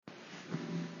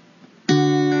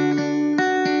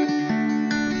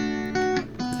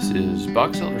is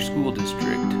Box Elder School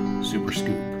District Super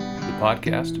Scoop, the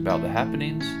podcast about the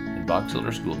happenings in Box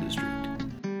Elder School District.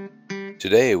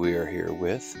 Today we are here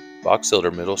with Box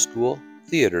Elder Middle School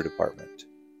Theater Department.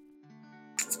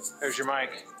 There's your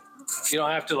mic. You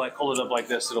don't have to hold it up like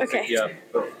this. It'll Okay. pick you up.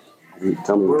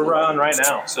 Tell me. We're on right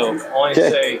now, so only Okay.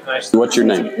 say nice. What's your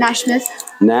name? Nash Smith.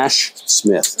 Nash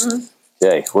Smith.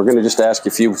 Okay, we're going to just ask you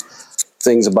a few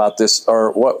things about this.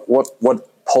 Or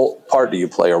what part do you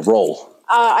play, or role?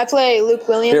 I play Luke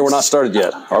Williams. Here, we're not started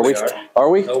yet. Are we? Are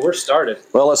we? Oh, we're started.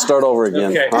 Well, let's start over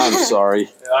again. Okay. I'm sorry.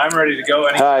 I'm ready to go.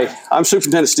 Hi, I'm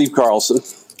Superintendent Steve Carlson.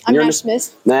 I'm Your Nash name?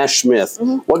 Smith. Nash Smith.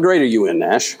 What grade are you in,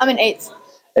 Nash? I'm in 8th.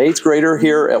 8th grader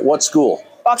here at what school?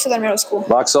 Box Elder Middle School.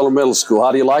 Box Elder Middle School.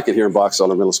 How do you like it here in Box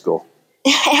Elder Middle School?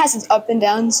 It has its up and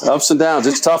downs. Ups and downs.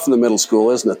 It's tough in the middle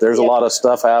school, isn't it? There's a Yep. lot of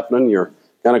stuff happening. You're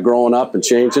kind of growing up and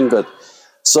changing. But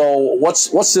so,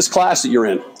 what's this class that you're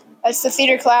in? It's the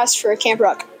theater class for Camp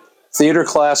Rock. Theater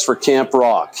class for Camp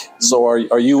Rock. So, are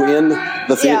you in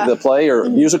the play or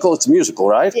musical? It's a musical,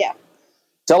 right? Yeah.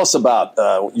 Tell us about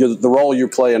the role you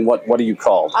play and what are you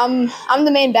called? I'm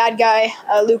the main bad guy,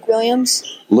 Luke Williams.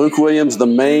 Luke Williams, the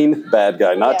main bad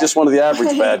guy, not Yeah. just one of the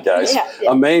average bad guys. Yeah.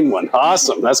 A main one.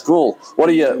 Awesome. That's cool.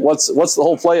 What's the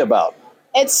whole play about?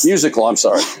 It's Musical. I'm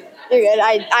sorry. You're good.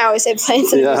 I always say play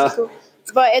instead Yeah. of musical.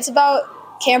 But it's about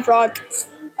Camp Rock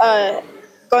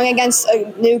going against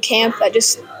a new camp that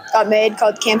just got made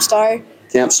called Camp Star.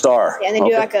 Camp Star. Yeah, and they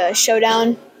do a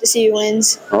showdown to see who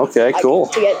wins. Okay,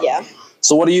 cool.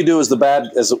 So what do you do as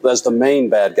the main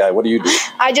bad guy? What do you do?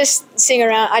 I just sing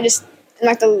around. I'm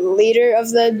like the leader of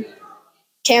the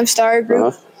Camp Star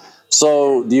group.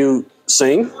 So do you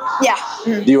sing? Yeah.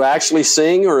 Do you actually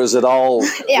sing, or is it all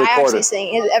Yeah, recorded? I actually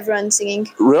sing. Everyone's singing.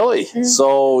 Really?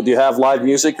 So do you have live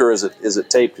music, or is it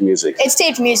taped music? It's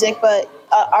taped music, but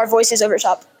our voice is over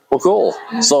top. Well, cool.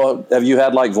 So have you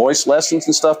had voice lessons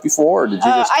and stuff before, or did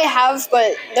you just? I have,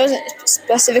 but that wasn't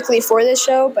specifically for this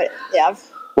show. But yeah,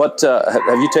 What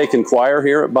have you taken choir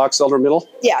here at Box Elder Middle?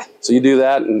 yeah. So you do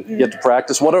that and get to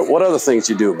practice. What other things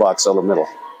you do at Box Elder Middle?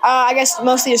 I guess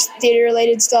mostly just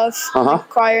theater-related stuff, like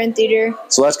choir and theater.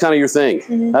 So that's kind of your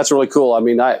thing. That's really cool. I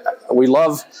mean, we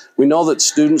know that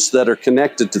students that are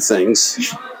connected to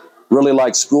things really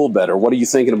like school better. What are you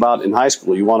thinking about in high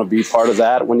school? You want to be part of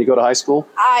that when you go to high school?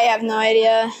 I have no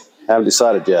idea. Haven't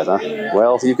decided yet, huh?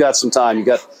 Well, you've got some time. You've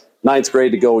got 9th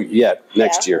grade to go yet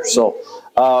next year. So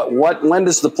when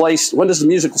does the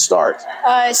musical start?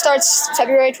 It starts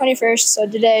February 21st, so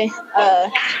today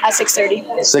at 6:30.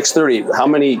 6:30. How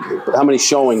many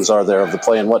showings are there of the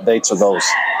play, and what dates are those?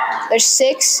 There's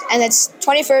 6, and it's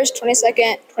 21st,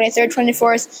 22nd, 23rd,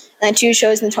 24th, and then 2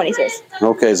 shows on the 25th.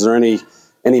 Okay, is there any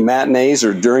matinees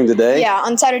or during the day? Yeah,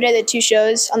 on Saturday, the 2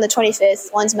 shows. On the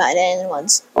 25th, one's matinee and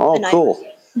one's Oh, the night. cool.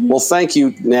 Well, thank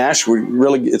you, Nash.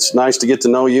 It's nice to get to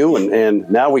know you, and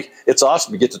now it's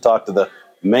awesome to get to talk to the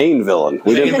main villain.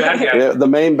 Main bad guy. Yeah, the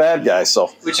main bad guy. So,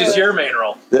 Which is your main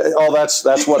role. oh, that's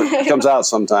what comes out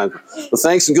sometimes. Well,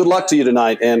 thanks and good luck to you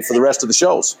tonight, and for the rest of the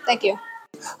shows. Thank you.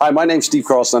 Hi, my name's Steve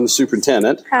Carlson. I'm the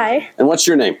superintendent. Hi, And what's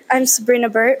your name? I'm Sabrina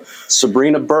Burt.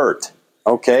 Sabrina Burt.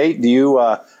 Okay. Do you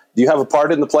have a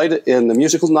part in the play in the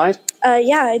musical tonight?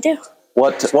 Yeah, I do.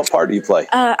 What part do you play?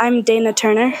 I'm Dana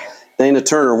Turner. Dana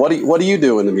Turner. What do you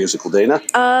do in the musical, Dana?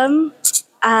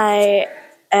 I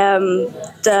am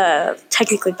the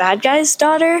technically bad guy's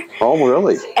daughter, Oh,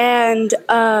 really? and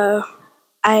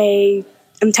I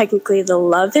am technically the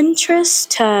love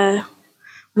interest to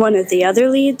one of the other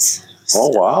leads. Oh,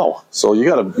 wow. So you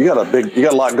got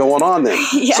a lot going on then.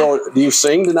 Yeah. So do you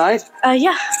sing tonight?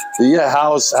 Yeah. Yeah.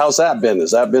 How's that been?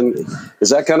 Is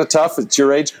that kind of tough at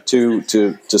your age to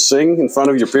sing in front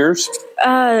of your peers?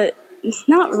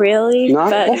 Not really. Not?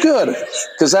 But Well, good.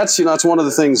 Because that's one of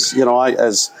the things,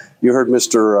 as you heard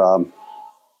Mr.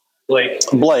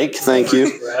 Blake, thank you,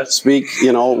 speak,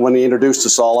 when he introduced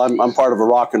us all. I'm part of a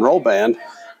rock and roll band,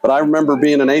 but I remember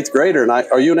being an 8th grader, and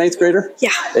are you an 8th grader? Yeah.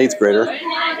 8th grader.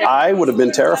 I would have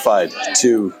been terrified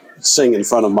to sing in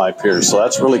front of my peers, so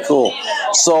that's really cool.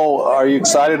 So are you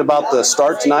excited about the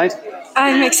start tonight?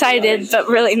 I'm excited, but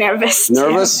really nervous. too.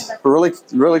 Nervous? Really,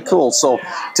 really cool. So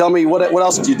tell me, what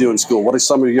else do you do in school? What are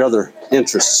some of your other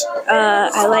interests?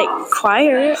 I like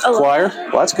choir a lot. Choir?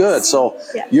 Well, that's good. So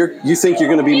Yeah. you think you're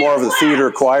going to be more of a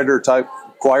theater choir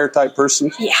type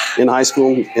person Yeah. in high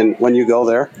school and when you go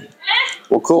there?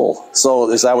 Well, cool. So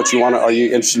is that what you want to, are you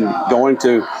interested in going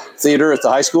to theater at the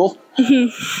high school?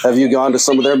 Mm-hmm. Have you gone to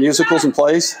some of their musicals and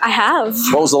plays? I have.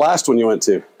 What was the last one you went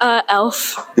to?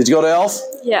 Elf. Did you go to Elf?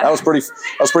 Yeah. That was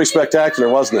pretty spectacular,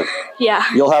 wasn't it? Yeah,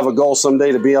 You'll have a goal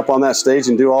someday to be up on that stage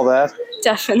and do all that?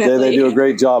 definitely. They do a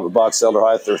great job at Box Elder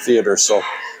High at their theater. So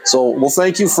So, well,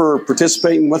 thank you for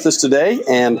participating with us today,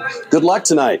 and good luck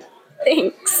tonight.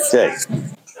 Thanks. Okay.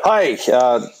 Hi.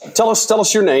 Tell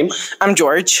us your name. I'm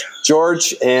George.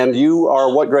 George, and you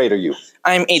are, what grade are you?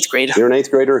 I'm 8th grade. You're an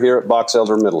 8th grader here at Box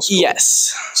Elder Middle School.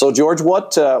 Yes. So, George,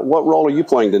 what role are you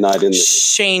playing tonight in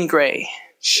this? Shane Gray.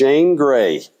 Shane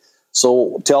Gray.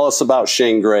 So, tell us about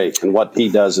Shane Gray and what he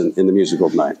does in the musical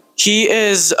tonight. He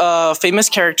is a famous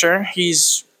character.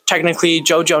 He's technically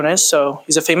Joe Jonas, so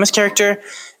he's a famous character,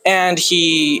 and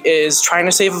he is trying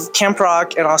to save Camp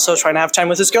Rock and also trying to have time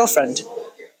with his girlfriend.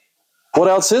 What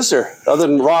else is there other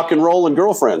than rock and roll and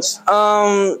girlfriends?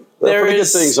 They're pretty good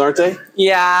things, aren't they?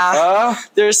 Yeah.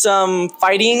 There's some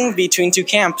fighting between two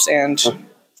camps and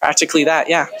practically that,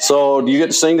 yeah. So do you get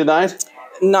to sing tonight?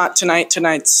 Not tonight.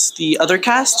 Tonight's the other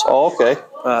cast. Oh, okay.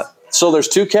 So there's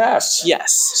 2 casts?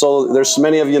 Yes. So there's so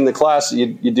many of you in the class, you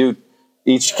do,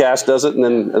 each cast does it and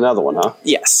then another one, huh?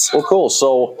 Yes. Well, cool.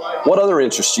 So what other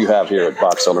interests do you have here at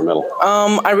Box Elder Middle?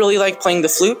 I really like playing the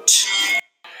flute.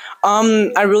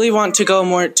 I really want to go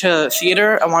more to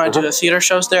theater. I want to do the theater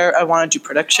shows there. I want to do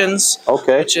productions.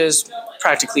 Okay. Which is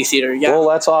practically theater, yeah. Well,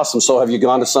 that's awesome. So have you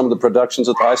gone to some of the productions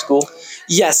at the high school?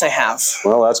 Yes, I have.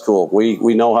 Well, that's cool.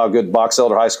 We know how good Box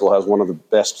Elder High School has one of the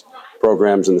best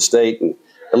programs in the state, and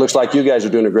it looks like you guys are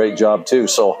doing a great job too.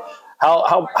 So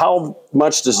how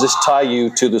much does this tie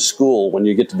you to the school when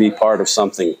you get to be part of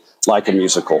something like a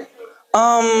musical?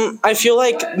 I feel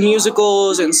like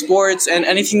musicals and sports and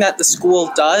anything that the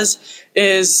school does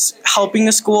is helping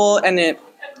the school, and it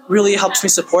really helps me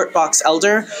support Box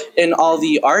Elder in all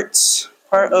the arts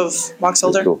part of Box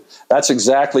Elder. Cool. That's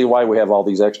exactly why we have all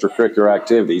these extracurricular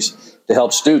activities to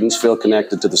help students feel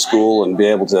connected to the school and be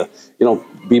able to,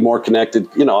 be more connected.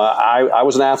 I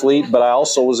was an athlete, but I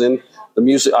also was in the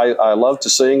music. I love to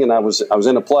sing, and I was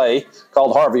in a play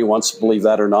called Harvey once, believe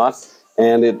that or not.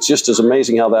 And it just is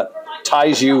amazing how that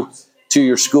ties you to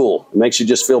your school. It makes you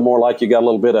just feel more like you got a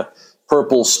little bit of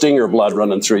purple stinger blood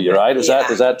running through you, right? Is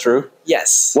that true?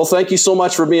 Yes. Well, thank you so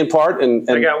much for being part. And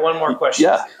I got one more question.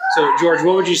 Yeah. So, George,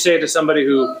 what would you say to somebody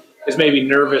who is maybe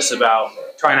nervous about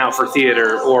trying out for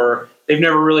theater, or they've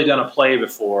never really done a play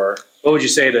before? What would you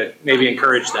say to maybe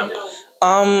encourage them?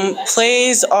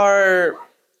 Plays are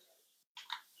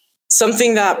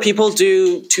something that people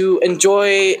do to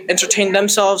entertain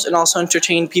themselves and also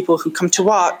entertain people who come to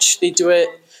watch. They do it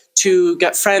to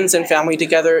get friends and family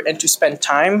together and to spend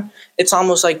time. It's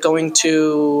almost like going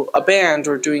to a band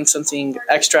or doing something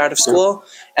extra out of school,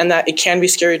 and that it can be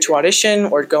scary to audition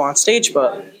or go on stage,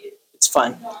 but it's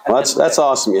fun. Well, that's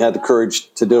awesome. You had the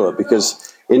courage to do it,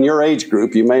 because in your age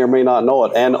group, you may or may not know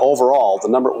it, and overall,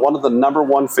 one of the number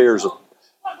one fears of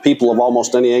people of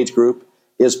almost any age group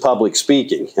is public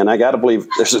speaking. And I got to believe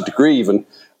there's a degree, even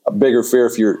a bigger fear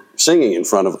if you're singing in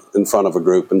front of a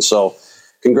group. And so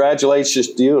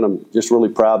congratulations to you, and I'm just really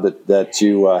proud that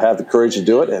you have the courage to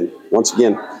do it. And once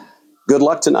again, good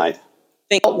luck tonight.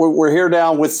 We're here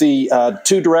now with the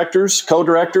 2 directors,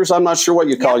 co-directors. I'm not sure what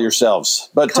you call yourselves,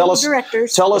 but tell us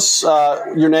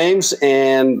your names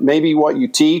and maybe what you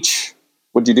teach.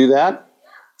 Would you do that?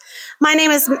 My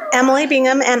name is Emily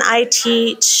Bingham, and I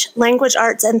teach language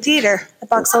arts and theater at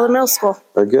Box Elder Middle School.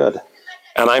 Very good.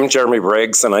 And I'm Jeremy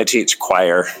Briggs, and I teach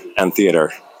choir and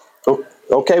theater. Oh,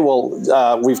 okay,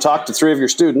 well, we've talked to 3 of your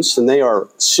students, and they are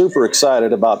super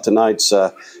excited about tonight's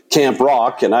Camp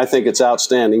Rock, and I think it's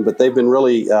outstanding. But they've been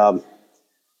really,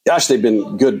 they've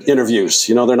been good interviews.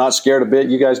 They're not scared a bit.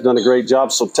 You guys have done a great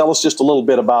job. So tell us just a little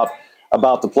bit about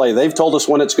the play. They've told us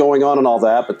when it's going on and all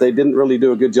that, but they didn't really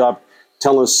do a good job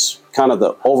telling us kind of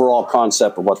the overall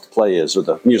concept of what the play is, or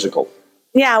the musical.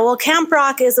 Yeah, well, Camp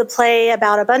Rock is a play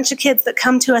about a bunch of kids that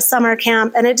come to a summer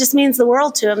camp, and it just means the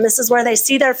world to them. This is where they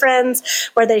see their friends,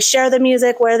 where they share the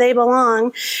music, where they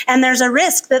belong. And there's a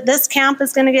risk that this camp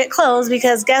is going to get closed,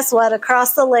 because guess what?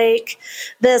 Across the lake,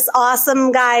 this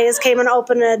awesome guy has came and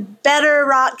opened a better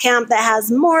rock camp that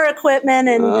has more equipment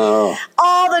and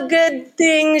all the good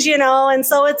things, And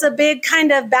so it's a big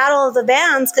kind of battle of the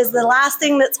bands, because the last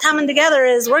thing that's coming together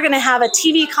is we're going to have a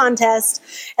TV contest,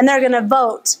 and they're going to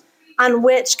vote on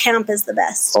which camp is the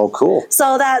best. Oh, cool.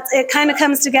 So it kind of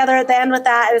comes together at the end with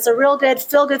that. It's a real good,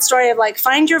 feel-good story of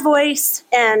find your voice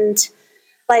and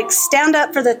stand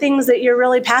up for the things that you're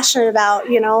really passionate about,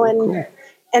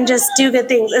 and just do good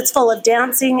things. It's full of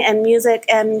dancing and music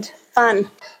and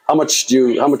fun. How much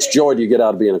joy do you get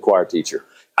out of being a choir teacher?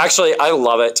 Actually, I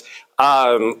love it.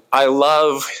 I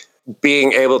love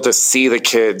being able to see the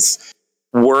kids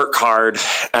work hard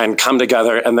and come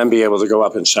together and then be able to go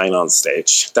up and shine on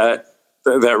stage. That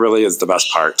really is the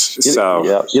best part. So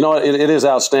yeah, it is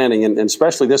outstanding, and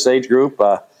especially this age group.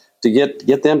 to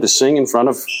get them to sing in front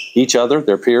of each other,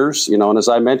 their peers, and as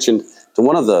I mentioned to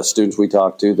one of the students we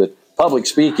talked to, that public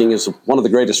speaking is one of the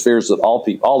greatest fears that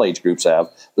all age groups have,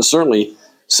 but certainly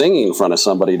singing in front of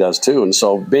somebody does too. And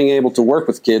so being able to work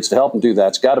with kids to help them do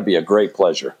that's got to be a great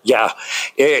pleasure. Yeah,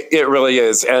 it really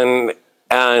is. And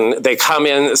they come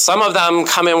in, some of them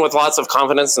come in with lots of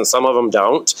confidence and some of them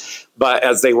don't. But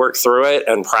as they work through it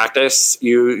and practice,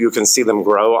 you can see them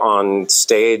grow on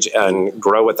stage and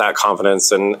grow with that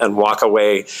confidence and walk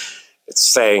away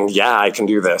saying, yeah, I can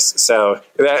do this. So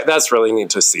that's really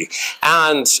neat to see.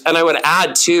 And I would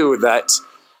add too that,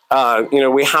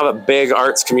 we have a big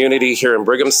arts community here in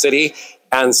Brigham City.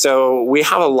 And so we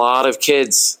have a lot of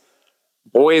kids,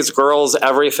 boys, girls,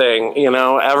 everything,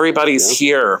 everybody's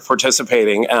here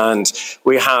participating. And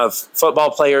we have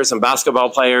football players and basketball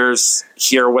players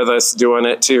here with us doing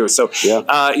it too. So,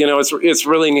 it's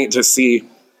really neat to see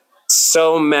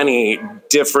so many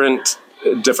different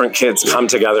kids come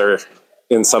together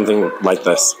in something like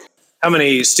this. How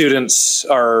many students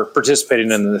are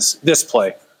participating in this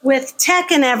play? With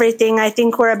tech and everything, I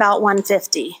think we're about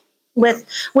 150.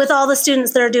 With all the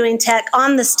students that are doing tech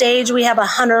on the stage, we have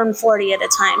 140 at a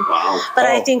time. Wow. But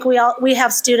I think we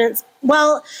have students,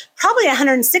 well, probably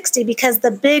 160, because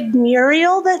the big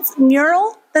mural that's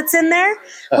in there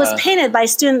was painted by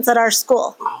students at our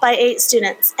school, by 8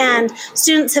 students. And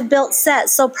students have built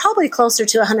sets, so probably closer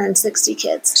to 160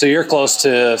 kids. So you're close to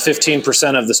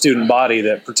 15% of the student body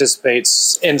that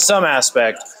participates in some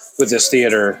aspect with this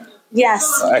theater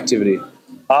activity.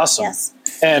 Awesome. Yes.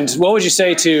 And what would you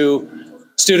say to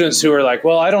students who are like,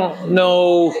 well, I don't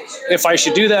know if I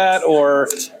should do that, or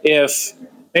if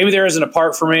maybe there isn't a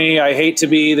part for me, I hate to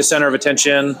be the center of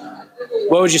attention.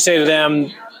 What would you say to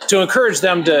them to encourage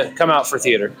them to come out for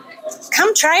theater?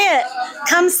 Come try it.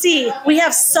 Come see. We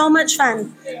have so much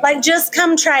fun. Just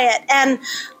come try it and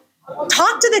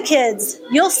talk to the kids.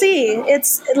 You'll see.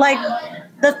 It's like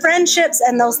the friendships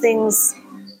and those things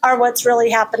are what's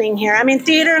really happening here. I mean,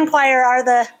 theater and choir are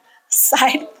the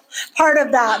side part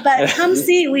of that, but come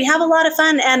see. We have a lot of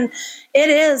fun, and it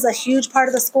is a huge part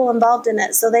of the school involved in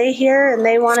it. So they hear and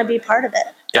they want to be part of it.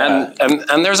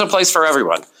 And there's a place for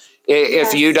everyone.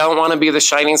 If you don't want to be the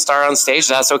shining star on stage,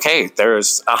 that's okay.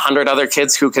 There's 100 other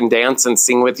kids who can dance and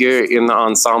sing with you in the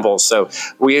ensemble. So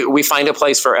we find a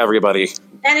place for everybody.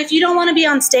 And if you don't want to be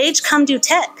on stage, come do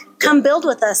tech. Come build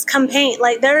with us. Come paint.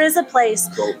 There is a place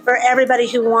for everybody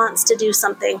who wants to do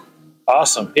something.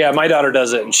 Awesome. Yeah, my daughter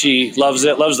does it, and she loves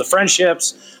it, loves the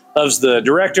friendships, loves the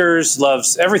directors,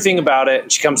 loves everything about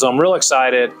it. She comes home real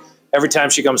excited every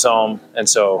time she comes home. And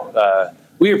so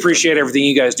we appreciate everything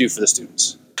you guys do for the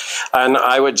students. And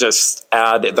I would just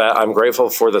add that I'm grateful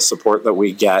for the support that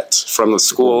we get from the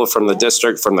school, from the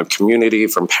district, from the community,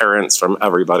 from parents, from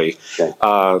everybody.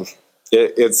 Okay.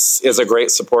 It's a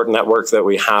great support network that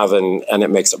we have, and it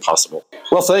makes it possible.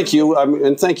 Well, thank you.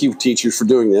 And thank you, teachers, for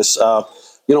doing this.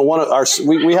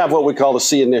 We have what we call the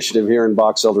C initiative here in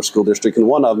Box Elder School District, and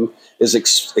one of them is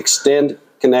extend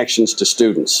connections to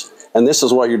students. And this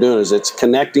is what you're doing, is it's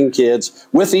connecting kids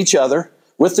with each other,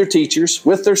 with their teachers,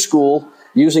 with their school,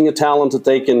 using a talent that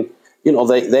they can,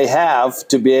 they have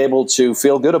to be able to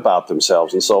feel good about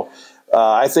themselves. And so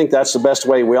I think that's the best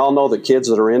way. We all know that kids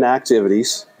that are in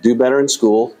activities do better in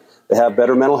school. They have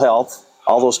better mental health,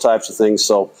 all those types of things.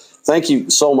 So thank you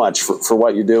so much for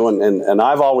what you do. And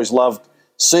I've always loved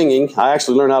singing. I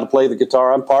actually learned how to play the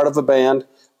guitar. I'm part of a band,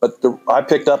 but I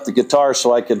picked up the guitar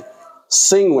so I could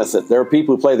sing with it. There are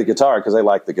people who play the guitar because they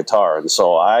like the guitar. And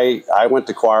so I went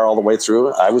to choir all the way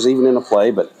through. I was even in a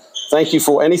play. But thank you.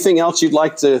 For anything else you'd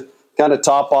like to kind of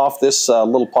top off this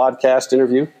little podcast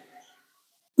interview?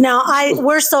 No,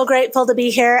 we're so grateful to be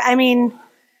here. I mean,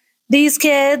 these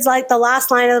kids, like the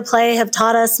last line of the play, have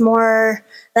taught us more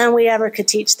than we ever could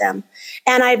teach them.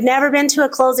 And I've never been to a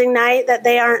closing night that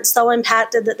they aren't so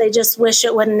impacted that they just wish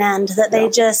it wouldn't end, that they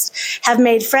just have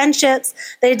made friendships.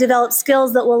 They develop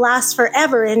skills that will last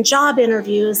forever in job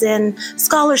interviews, in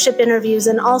scholarship interviews,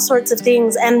 and all sorts of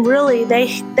things. And really,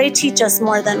 they teach us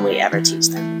more than we ever teach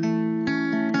them.